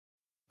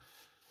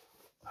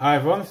Hi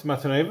everyone, this is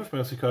Matt and Ava from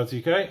LC Cards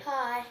UK.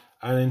 Hi.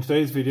 And in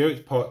today's video, it's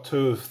part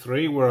 2 of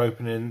 3. We're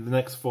opening the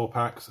next 4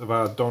 packs of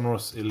our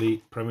Donruss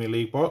Elite Premier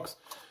League box.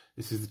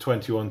 This is the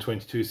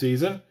 21-22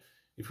 season.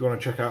 If you want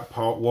to check out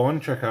part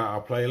 1, check out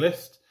our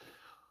playlist.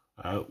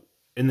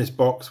 In this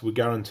box, we're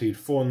guaranteed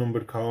 4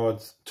 numbered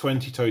cards,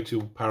 20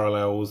 total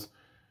parallels,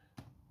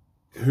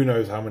 who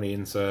knows how many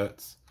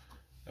inserts.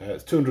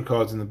 It's 200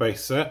 cards in the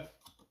base set.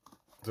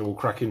 So we'll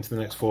crack into the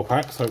next 4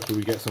 packs. Hopefully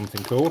we get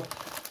something cool.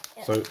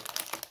 Yep. So,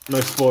 no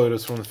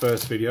spoilers from the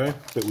first video,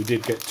 but we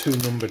did get 2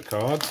 numbered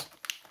cards.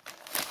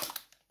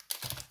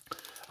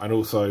 And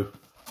also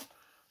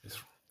this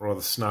rather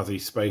snazzy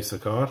spacer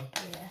card.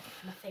 Yeah,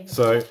 my favourite.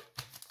 So,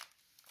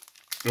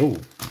 oh,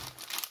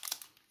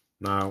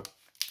 now,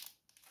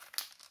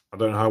 I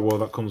don't know how well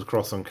that comes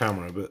across on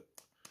camera, but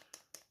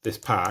this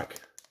pack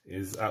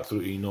is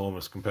absolutely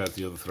enormous compared to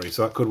the other 3.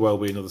 So that could well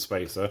be another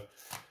spacer,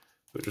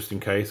 but just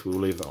in case, we'll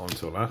leave that on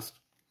until last.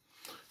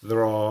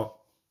 There are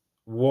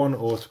 1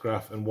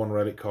 autograph and 1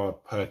 relic card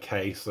per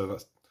case, so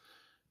that's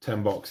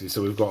 10 boxes.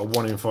 So we've got a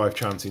 1 in 5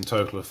 chance in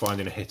total of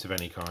finding a hit of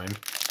any kind.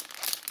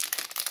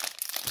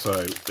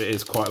 So it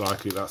is quite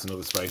likely that's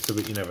another spacer,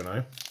 but you never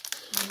know.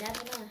 You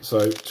never know.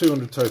 So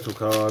 200 total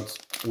cards.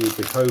 We'll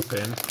be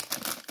hoping,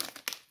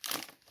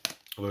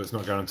 although it's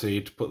not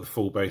guaranteed, to put the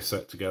full base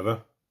set together.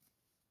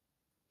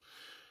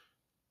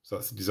 So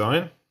that's the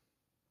design.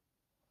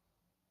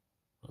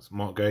 That's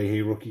Mark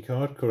Gahey rookie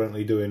card,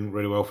 currently doing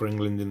really well for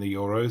England in the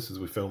Euros as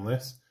we film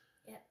this.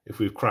 Yep. If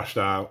we've crashed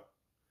out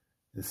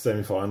in the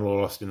semi-final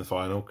or lost in the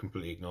final,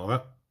 completely ignore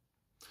that.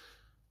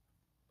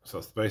 So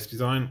that's the base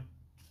design.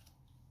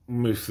 We'll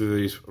move through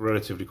these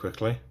relatively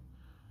quickly.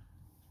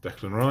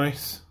 Declan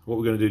Rice. What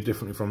we're going to do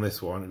differently from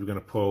this one is we're going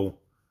to pull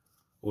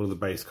all of the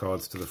base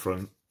cards to the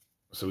front,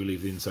 so we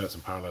leave the inserts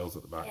and parallels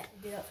at the back. Yeah,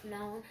 do that from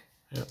now on.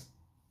 Yep.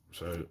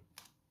 So,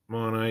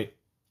 Mane,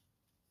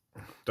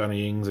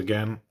 Danny Ings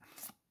again.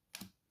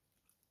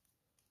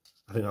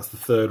 I think that's the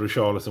 3rd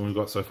Richarlison we've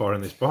got so far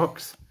in this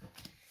box.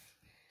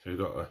 So we've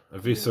got a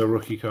Visa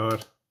rookie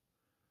card.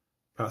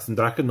 Patson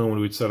Daka,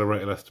 normally we'd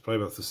celebrate a Leicester play,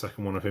 but that's the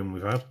 2nd one of him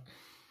we've had.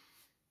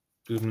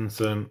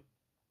 Gudmundsson,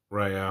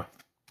 Raya.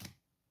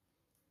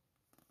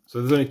 So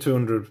there's only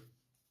 200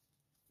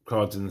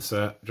 cards in the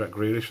set. Jack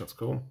Grealish, that's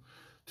cool.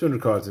 200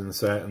 cards in the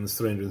set, and there's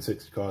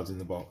 360 cards in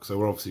the box. So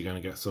we're obviously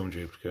going to get some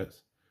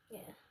duplicates. Yeah.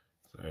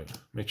 So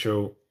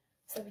Mitchell,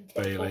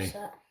 Bailey,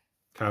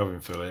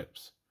 Calvin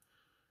Phillips,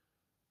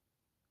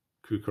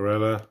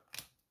 Cucurella,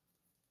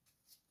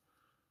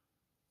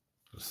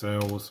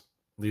 Lascelles,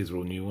 these are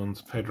all new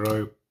ones.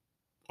 Pedro,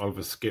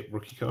 Oliver Skip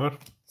rookie card.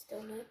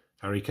 Still new.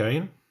 Harry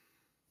Kane,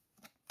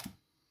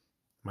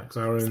 Max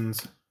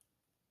Aarons,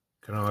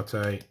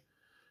 Canate,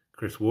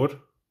 Chris Wood,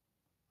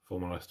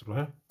 former Leicester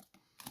player,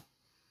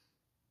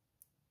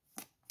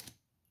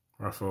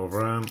 Rafael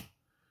Varane,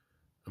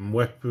 and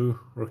Mwepu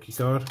rookie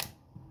card.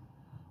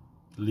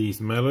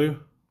 Lees Melu.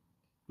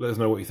 Let us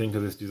know what you think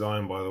of this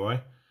design, by the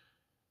way.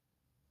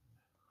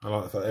 I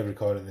like the fact that every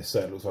card in this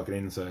set looks like an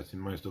insert in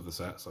most other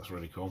sets. That's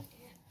really cool.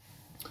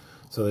 Yeah.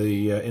 So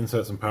the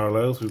inserts and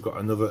parallels, we've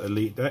got another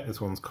Elite deck. This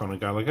one's Conor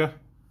Gallagher.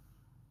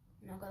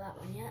 Not got that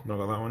one yet. Not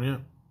got that one yet.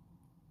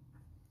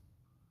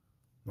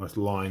 Nice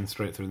line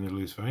straight through the middle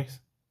of his face.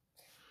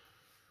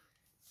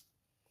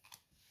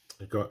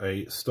 We've got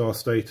a Star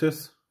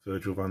Status,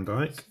 Virgil van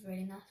Dijk. It's a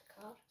really nice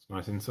card. It's a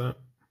nice insert.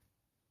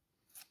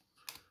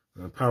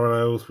 And the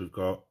parallels, we've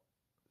got,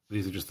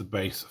 these are just the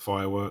base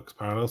fireworks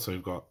parallels. So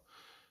we've got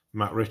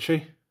Matt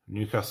Ritchie,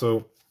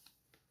 Newcastle,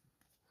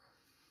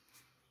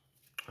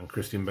 and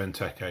Christian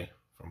Benteke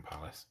from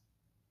Palace.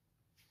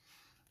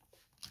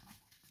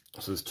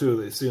 So there's 2 of,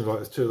 it seems like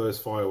there's 2 of those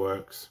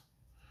fireworks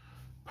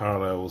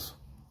parallels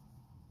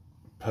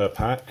per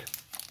pack.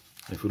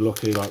 If we're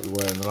lucky, like we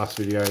were in the last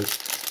video,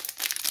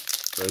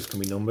 those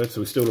can be numbered.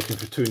 So we're still looking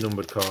for 2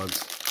 numbered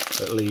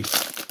cards at least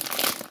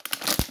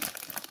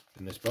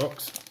in this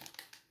box.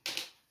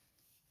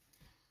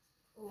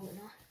 Ooh,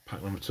 nice.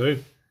 Pack number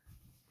 2.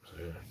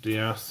 So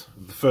Diaz.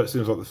 The first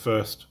seems like the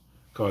first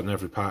card in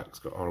every pack. It's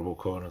got horrible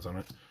corners on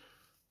it.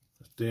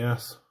 That's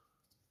Diaz.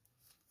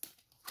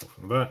 Pull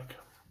from the back.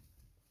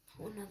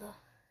 Another.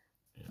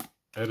 Yeah.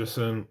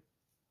 Edison,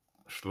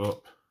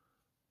 Schlupp,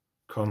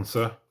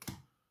 Konsa,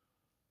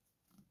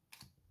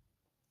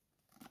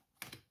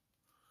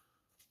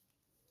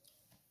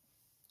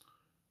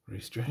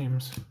 Reece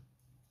James,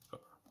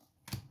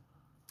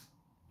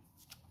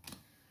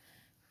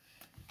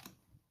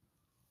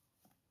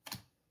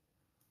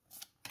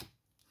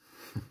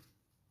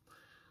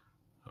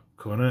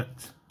 Cornet,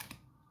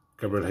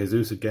 Gabriel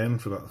Jesus again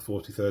for about the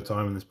 43rd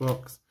time in this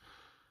box,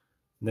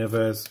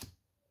 Neves,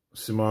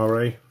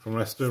 Simare from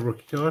Leicester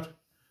rookie card,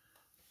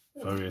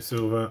 Fabio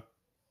Silva.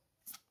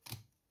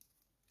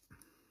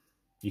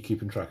 You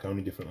keeping track how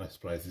many different Leicester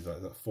players is that?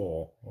 Is that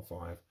 4 or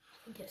 5? I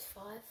think it's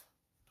 5.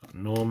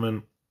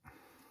 Norman,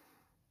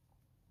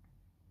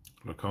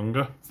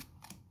 Lokonga,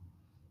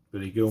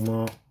 Billy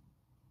Gilmore,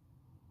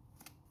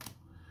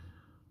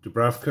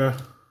 Dubravka,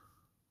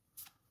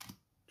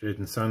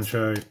 Jadon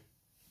Sancho,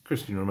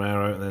 Christian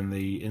Romero, and then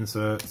the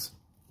inserts.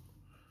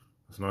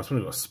 That's a nice one.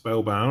 We've got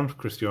Spellbound,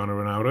 Cristiano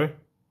Ronaldo.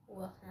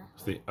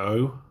 That's the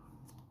O.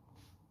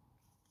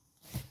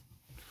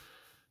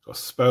 Got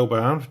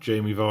Spellbound,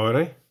 Jamie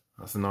Vardy.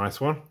 That's a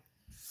nice one.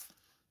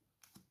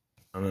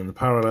 And then the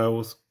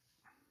parallels.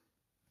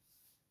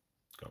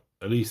 Got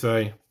Elise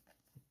and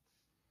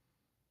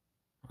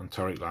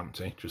Tariq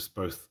Lamptey, just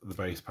both the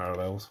base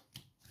parallels.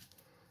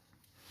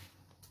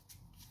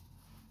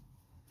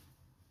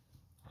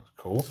 That's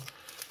cool.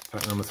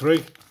 Pack number 3.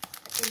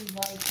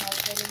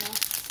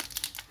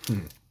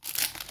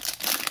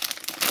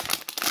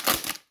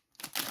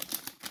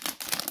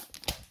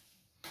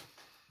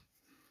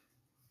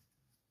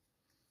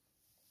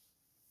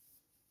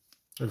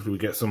 Hopefully we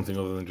get something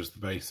other than just the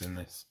base in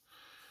this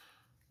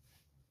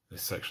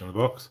section of the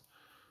box.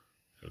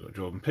 So we've got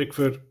Jordan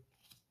Pickford,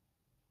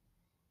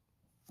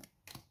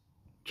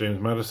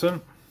 James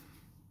Maddison,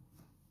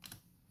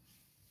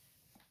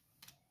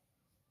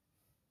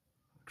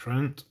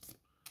 Trent.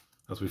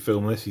 As we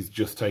film this, he's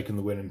just taken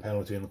the winning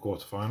penalty in the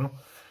quarter-final.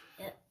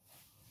 Yep.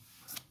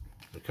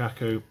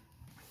 Lukaku,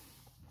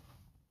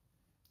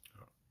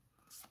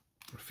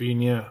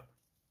 Rafinha,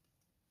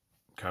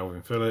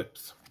 Calvin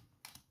Phillips,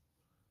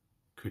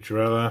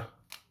 Cucurella,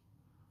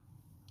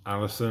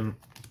 Alisson,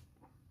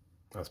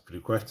 that's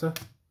Piliqueta,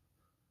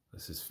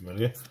 this is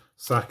familiar,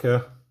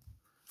 Saka,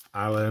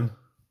 Allen,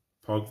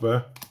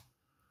 Pogba,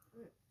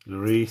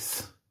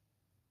 Lloris.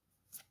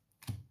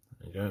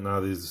 There you go,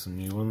 now these are some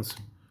new ones.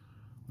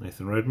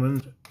 Nathan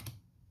Redmond,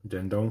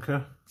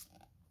 Dendonka,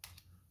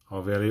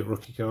 Harvey Elliott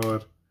rookie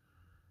card,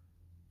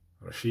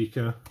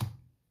 Rashika,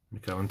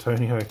 Mikel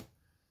Antonio,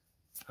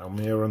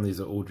 Almiron, these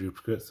are all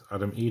duplicates,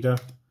 Adam Ida,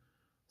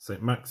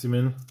 St.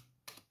 Maximin,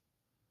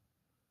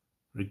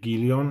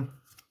 Reguilon,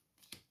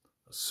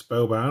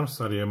 Spellbound,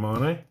 Sadio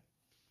Mane.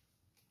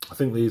 I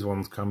think these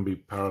ones can be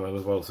parallel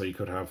as well, so you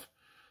could have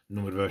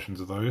numbered versions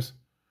of those.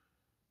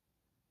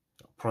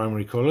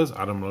 Primary colours,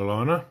 Adam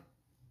Lallana.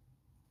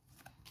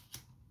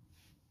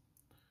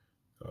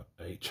 Got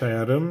a Che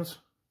Adams,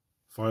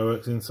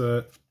 fireworks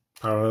insert,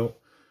 parallel,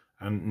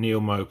 and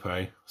Neil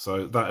Maupay.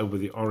 So that'll be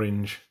the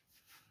orange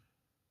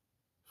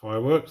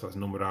fireworks. That's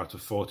numbered out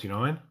of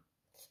 49.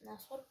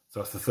 Nice one.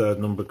 So that's the 3rd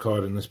numbered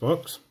card in this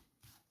box.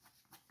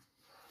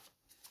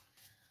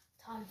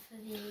 Time for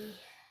the...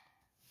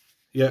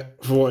 Yeah,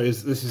 for what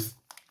is, this is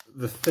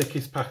the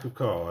thickest pack of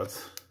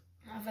cards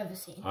I've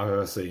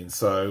ever seen.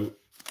 So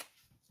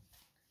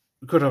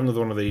we could have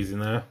another one of these in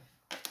there.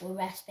 Or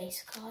rare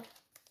space card.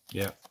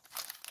 Yeah.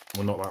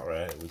 Well, not that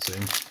rare, it would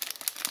seem.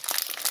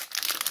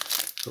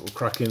 So we'll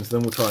crack into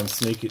them. We'll try and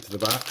sneak it to the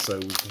back so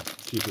we can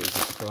keep it as a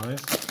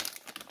surprise.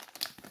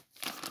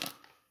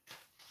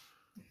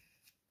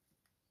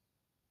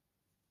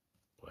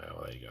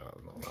 Well, there you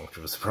go. Not that much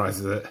of a surprise,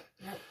 is it?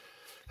 Nope.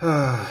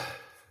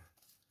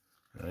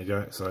 There you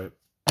go. So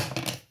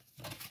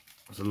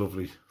it's a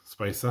lovely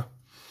spacer.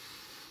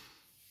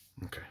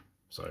 Okay.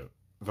 So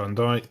Van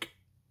Dijk,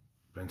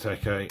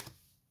 Benteke.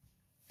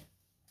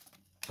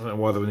 I don't know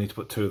why they would need to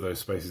put 2 of those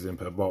spaces in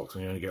per box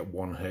when you only get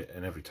 1 hit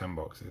in every 10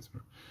 boxes.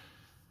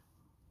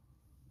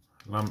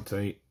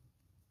 Lamptey,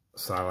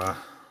 Salah,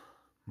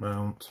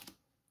 Mount.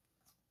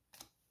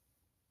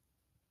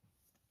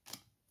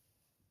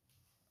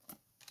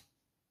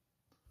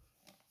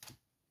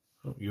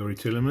 Oh, Yuri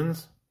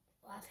Tillemans.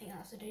 Well, I think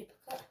that's a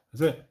duplicate.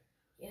 Is it?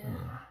 Yeah.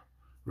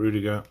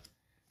 Rudiger.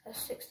 There's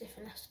 6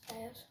 different Leicester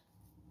players.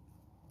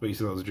 But you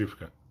said that was a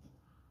duplicate?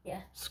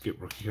 Yeah.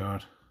 Skip rookie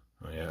card.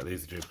 Oh yeah,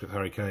 these are duplicates.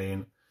 Harry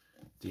Kane,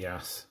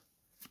 Diaz,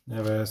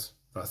 Neves.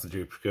 That's the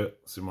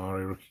duplicate.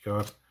 Sumari rookie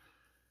card.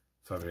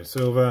 Fabio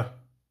Silva,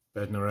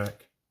 Bednarek,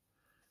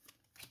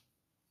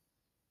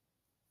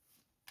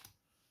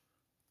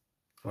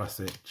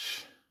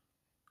 Vlasic,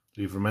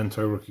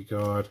 Livramento rookie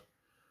card,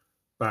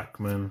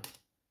 Backman,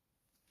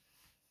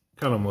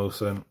 Callum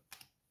Wilson.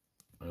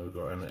 And we've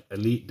got an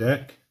elite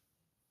deck,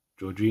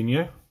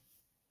 Jorginho.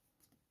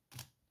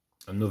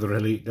 Another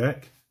elite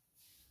deck,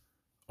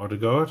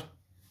 Odegaard.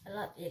 I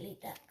like the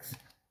elite decks.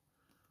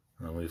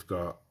 And we've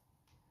got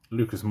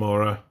Lucas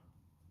Moura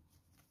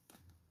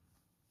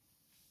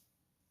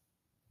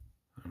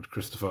and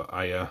Christopher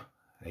Aja,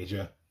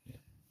 yeah,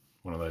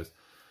 one of those.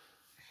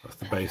 That's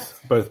the base,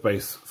 both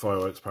base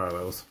fireworks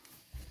parallels.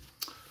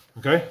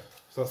 Okay,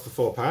 so that's the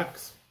 4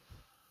 packs.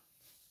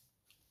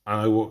 And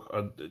I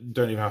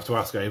don't even have to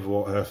ask Ava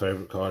what her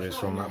favourite card is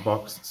from that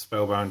box.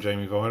 Spellbound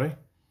Jamie Vardy.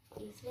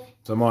 Easily.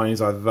 So mine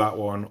is either that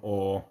one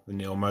or the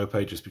Neil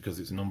Maupay, just because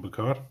it's a numbered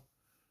card.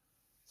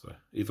 So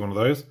either one of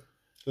those.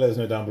 Let us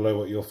know down below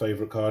what your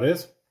favourite card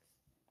is.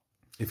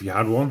 If you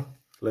had one,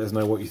 let us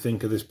know what you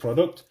think of this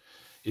product.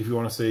 If you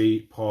want to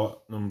see part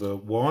number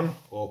 1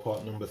 or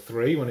part number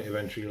 3 when it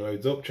eventually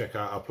loads up, check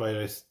out our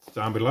playlist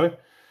down below.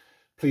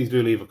 Please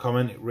do leave a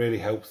comment. It really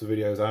helps the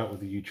videos out with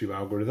the YouTube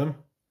algorithm.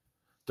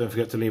 Don't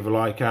forget to leave a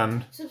like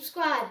and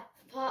subscribe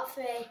for part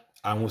 3.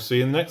 And we'll see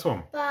you in the next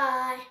one.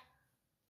 Bye.